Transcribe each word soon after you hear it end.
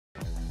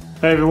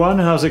Hey everyone,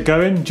 how's it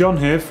going? John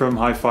here from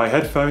Hi-Fi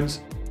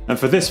Headphones, and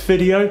for this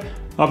video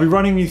I'll be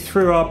running you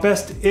through our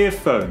best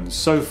earphones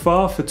so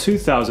far for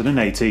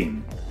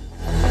 2018.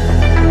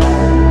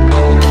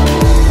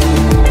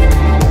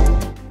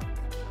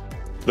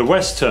 The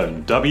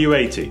Westone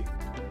W80.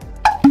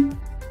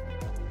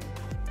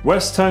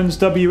 Westone's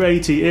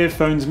W80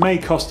 earphones may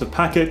cost a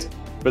packet,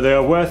 but they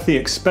are worth the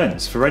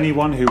expense for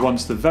anyone who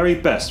wants the very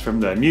best from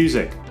their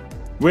music.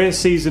 We're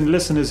seasoned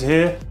listeners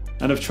here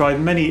and have tried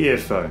many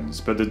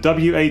earphones, but the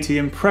W80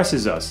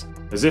 impresses us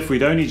as if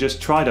we'd only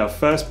just tried our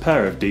first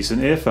pair of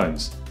decent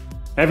earphones.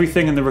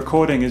 Everything in the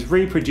recording is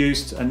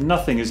reproduced and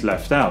nothing is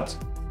left out.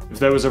 If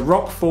there was a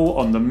rockfall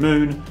on the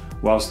moon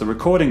whilst the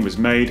recording was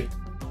made,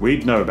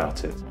 we'd know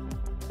about it.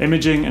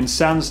 Imaging and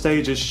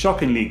soundstage is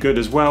shockingly good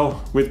as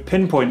well, with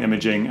pinpoint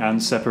imaging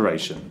and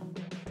separation.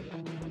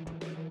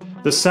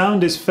 The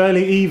sound is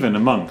fairly even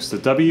amongst the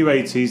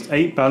W80's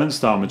 8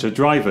 balanced armature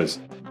drivers.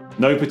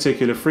 No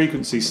particular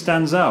frequency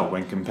stands out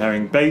when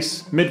comparing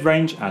bass,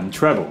 mid-range and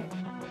treble.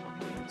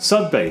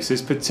 Sub-bass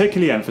is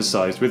particularly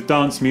emphasised with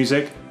dance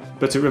music,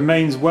 but it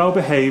remains well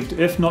behaved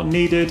if not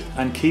needed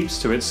and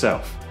keeps to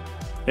itself.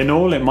 In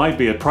all, it might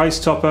be a price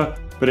topper,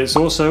 but it's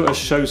also a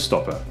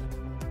showstopper.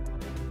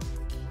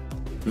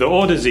 The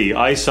Audeze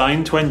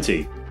iSign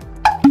 20.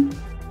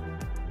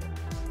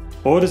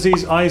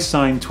 Audeze's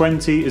iSign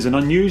 20 is an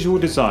unusual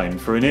design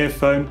for an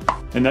earphone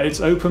in that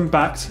it's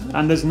open-backed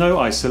and there's no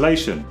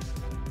isolation,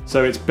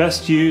 so it's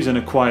best used in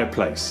a quiet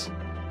place.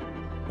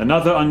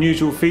 Another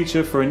unusual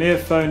feature for an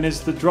earphone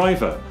is the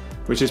driver,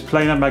 which is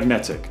planar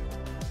magnetic.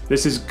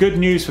 This is good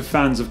news for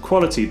fans of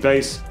quality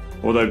bass,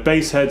 although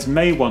bass heads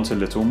may want a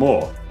little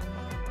more.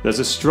 There's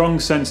a strong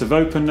sense of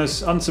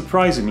openness,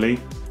 unsurprisingly,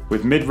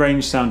 with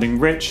mid-range sounding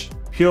rich,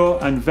 pure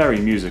and very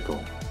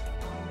musical.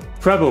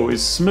 Treble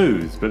is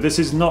smooth, but this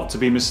is not to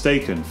be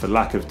mistaken for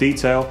lack of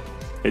detail.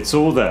 It's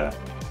all there,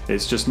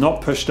 it's just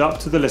not pushed up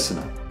to the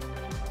listener.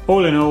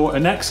 All in all,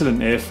 an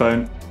excellent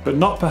earphone, but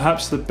not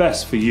perhaps the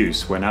best for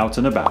use when out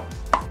and about.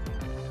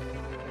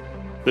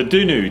 The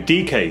Dunu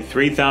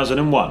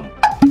DK3001.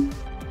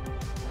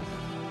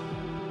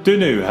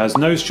 Dunu has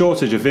no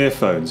shortage of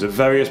earphones at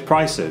various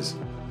prices,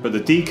 but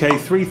the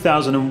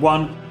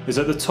DK3001 is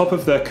at the top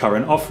of their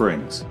current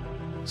offerings.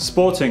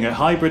 Sporting a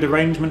hybrid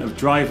arrangement of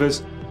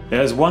drivers, it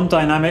has 1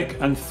 dynamic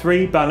and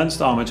 3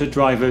 balanced armature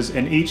drivers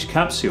in each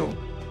capsule.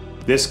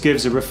 This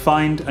gives a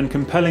refined and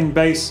compelling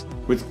bass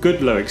with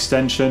good low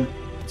extension,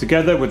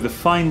 together with the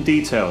fine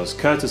details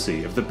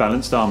courtesy of the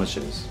balanced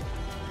armatures.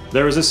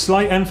 There is a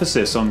slight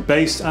emphasis on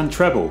bass and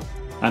treble,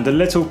 and a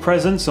little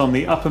presence on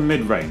the upper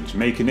mid-range,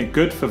 making it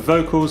good for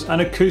vocals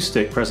and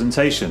acoustic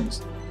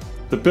presentations.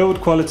 The build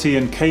quality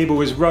and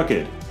cable is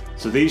rugged,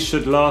 so these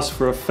should last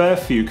for a fair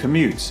few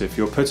commutes if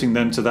you're putting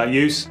them to that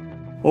use,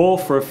 or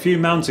for a few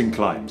mountain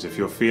climbs if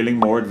you're feeling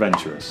more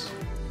adventurous.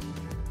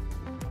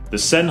 The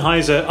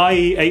Sennheiser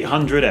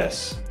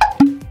IE800S.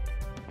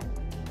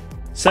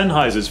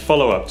 Sennheiser's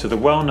follow-up to the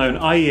well-known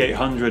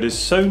IE800 is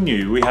so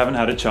new we haven't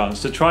had a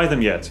chance to try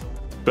them yet,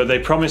 but they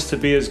promise to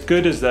be as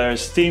good as their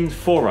esteemed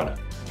forerunner,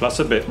 plus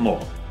a bit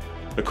more.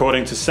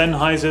 According to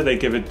Sennheiser, they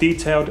give a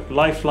detailed,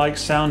 lifelike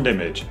sound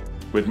image,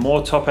 with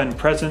more top-end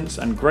presence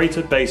and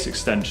greater bass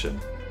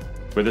extension.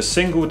 With a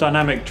single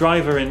dynamic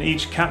driver in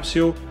each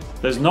capsule,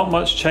 there's not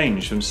much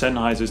change from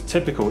Sennheiser's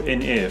typical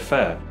in-ear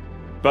fare,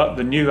 but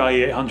the new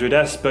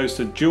IE800S boasts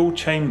a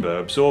dual-chamber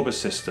absorber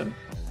system,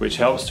 which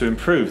helps to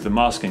improve the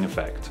masking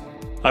effect.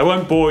 I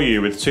won't bore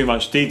you with too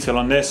much detail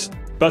on this,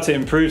 but it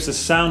improves the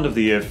sound of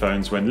the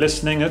earphones when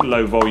listening at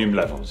low volume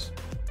levels.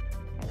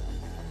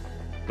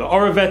 The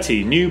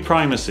Orivetti New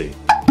Primacy.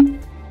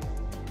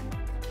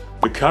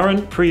 The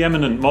current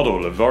preeminent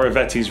model of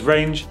Orivetti's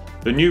range,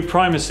 the New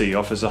Primacy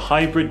offers a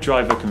hybrid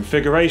driver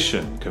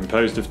configuration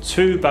composed of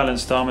 2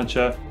 balanced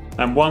armature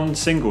and 1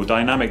 single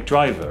dynamic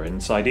driver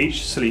inside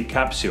each sleek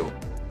capsule.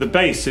 The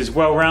bass is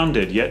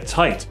well-rounded yet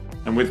tight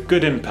and with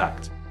good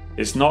impact.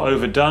 It's not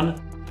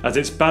overdone, as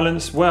it's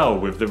balanced well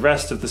with the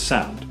rest of the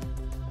sound.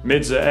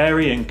 Mids are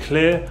airy and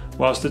clear,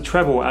 whilst the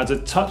treble adds a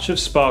touch of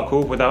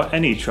sparkle without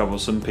any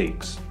troublesome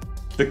peaks.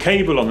 The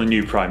cable on the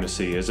New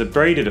Primacy is a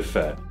braided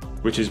affair,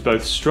 which is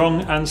both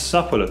strong and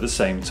supple at the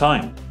same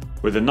time,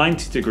 with a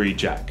 90-degree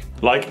jack.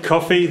 Like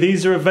coffee,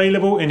 these are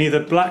available in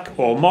either black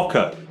or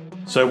mocha,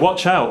 so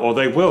watch out or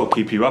they will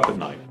keep you up at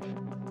night.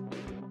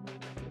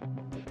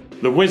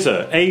 The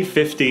Wizzer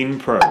A15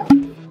 Pro.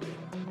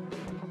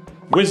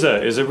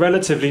 Wizzer is a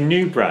relatively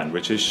new brand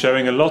which is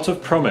showing a lot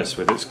of promise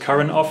with its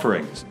current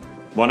offerings,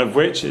 one of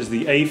which is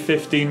the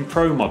A15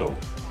 Pro model.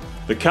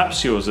 The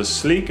capsules are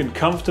sleek and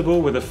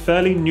comfortable with a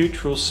fairly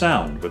neutral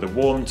sound with a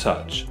warm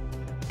touch.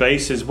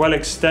 Bass is well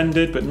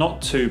extended but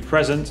not too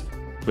present,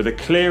 with a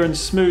clear and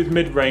smooth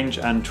mid-range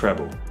and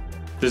treble.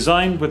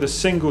 Designed with a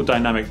single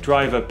dynamic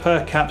driver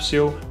per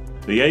capsule,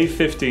 the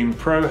A15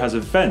 Pro has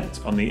a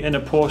vent on the inner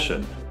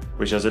portion,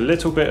 which has a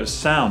little bit of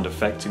sound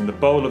affecting the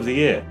bowl of the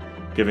ear,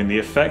 giving the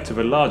effect of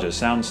a larger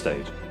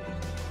soundstage.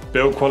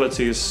 Build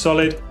quality is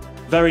solid,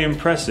 very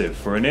impressive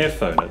for an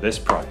earphone at this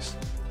price.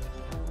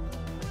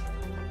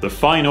 The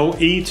Final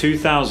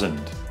E2000.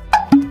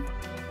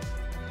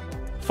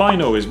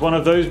 Final is one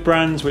of those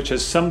brands which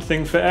has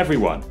something for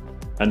everyone,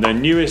 and their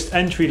newest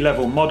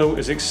entry-level model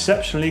is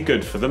exceptionally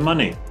good for the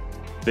money.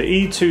 The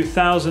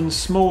E2000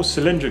 small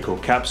cylindrical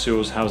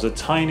capsules house a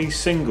tiny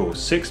single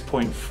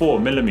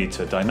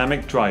 6.4mm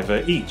dynamic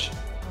driver each,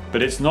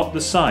 but it's not the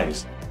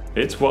size,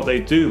 it's what they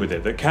do with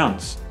it that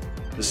counts.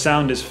 The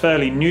sound is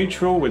fairly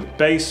neutral with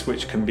bass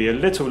which can be a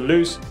little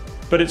loose,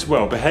 but it's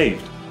well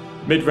behaved.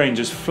 Mid-range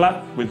is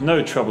flat with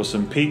no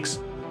troublesome peaks,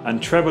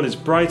 and treble is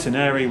bright and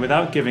airy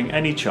without giving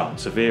any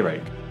chance of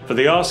earache. For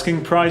the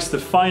asking price, the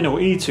Final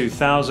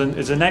E2000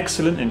 is an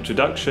excellent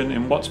introduction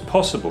in what's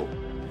possible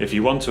if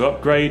you want to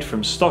upgrade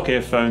from stock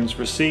earphones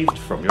received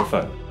from your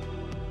phone.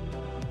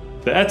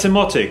 The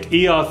Etymotic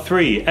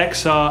ER3,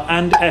 XR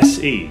and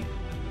SE.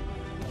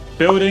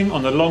 Building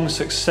on the long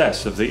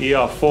success of the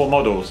ER4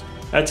 models,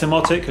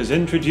 Etymotic has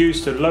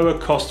introduced a lower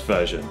cost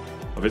version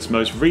of its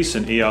most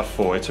recent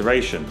ER4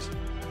 iterations,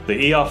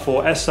 the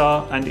ER4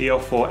 SR and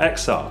ER4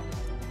 XR.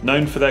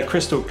 Known for their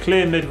crystal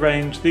clear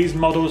mid-range, these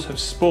models have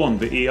spawned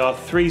the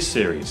ER3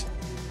 series,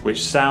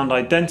 which sound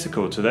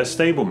identical to their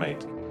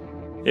stablemate.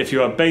 If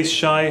you are bass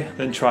shy,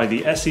 then try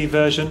the SE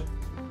version.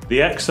 The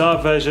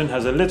XR version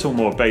has a little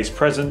more bass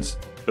presence,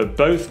 but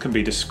both can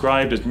be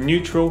described as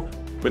neutral,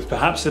 with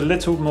perhaps a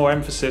little more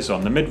emphasis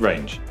on the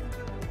mid-range.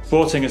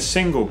 Sporting a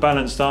single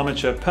balanced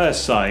armature per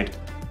side,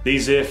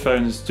 these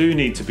earphones do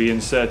need to be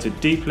inserted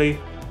deeply,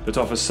 but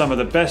offer some of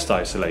the best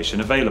isolation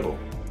available.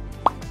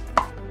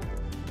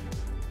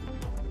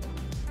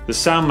 The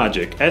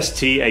SoundMagic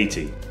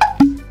ST80.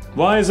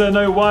 Why is there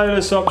no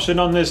wireless option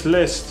on this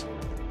list?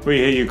 We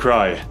hear you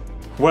cry.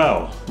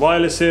 Well,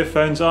 wireless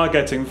earphones are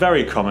getting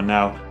very common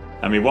now,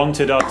 and we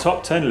wanted our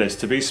top 10 list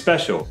to be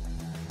special.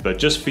 But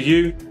just for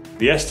you,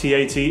 the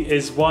ST80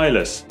 is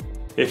wireless,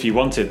 if you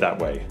want it that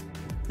way.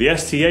 The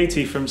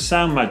ST80 from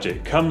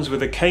SoundMagic comes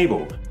with a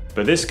cable,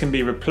 but this can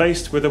be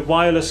replaced with a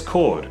wireless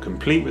cord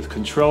complete with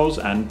controls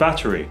and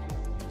battery,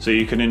 so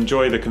you can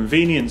enjoy the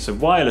convenience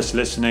of wireless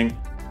listening,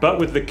 but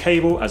with the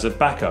cable as a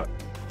backup.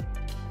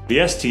 The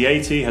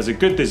ST80 has a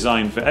good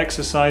design for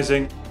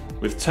exercising,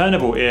 with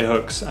turnable ear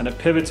hooks and a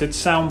pivoted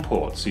sound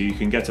port so you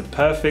can get a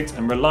perfect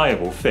and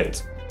reliable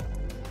fit.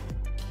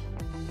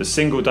 The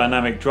single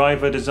dynamic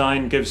driver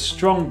design gives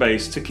strong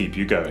bass to keep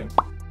you going.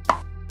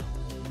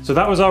 So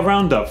that was our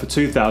roundup for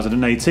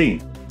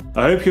 2018.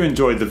 I hope you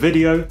enjoyed the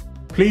video.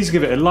 Please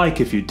give it a like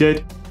if you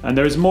did, and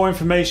there is more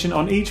information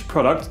on each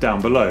product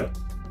down below.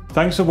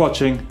 Thanks for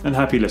watching and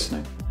happy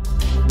listening.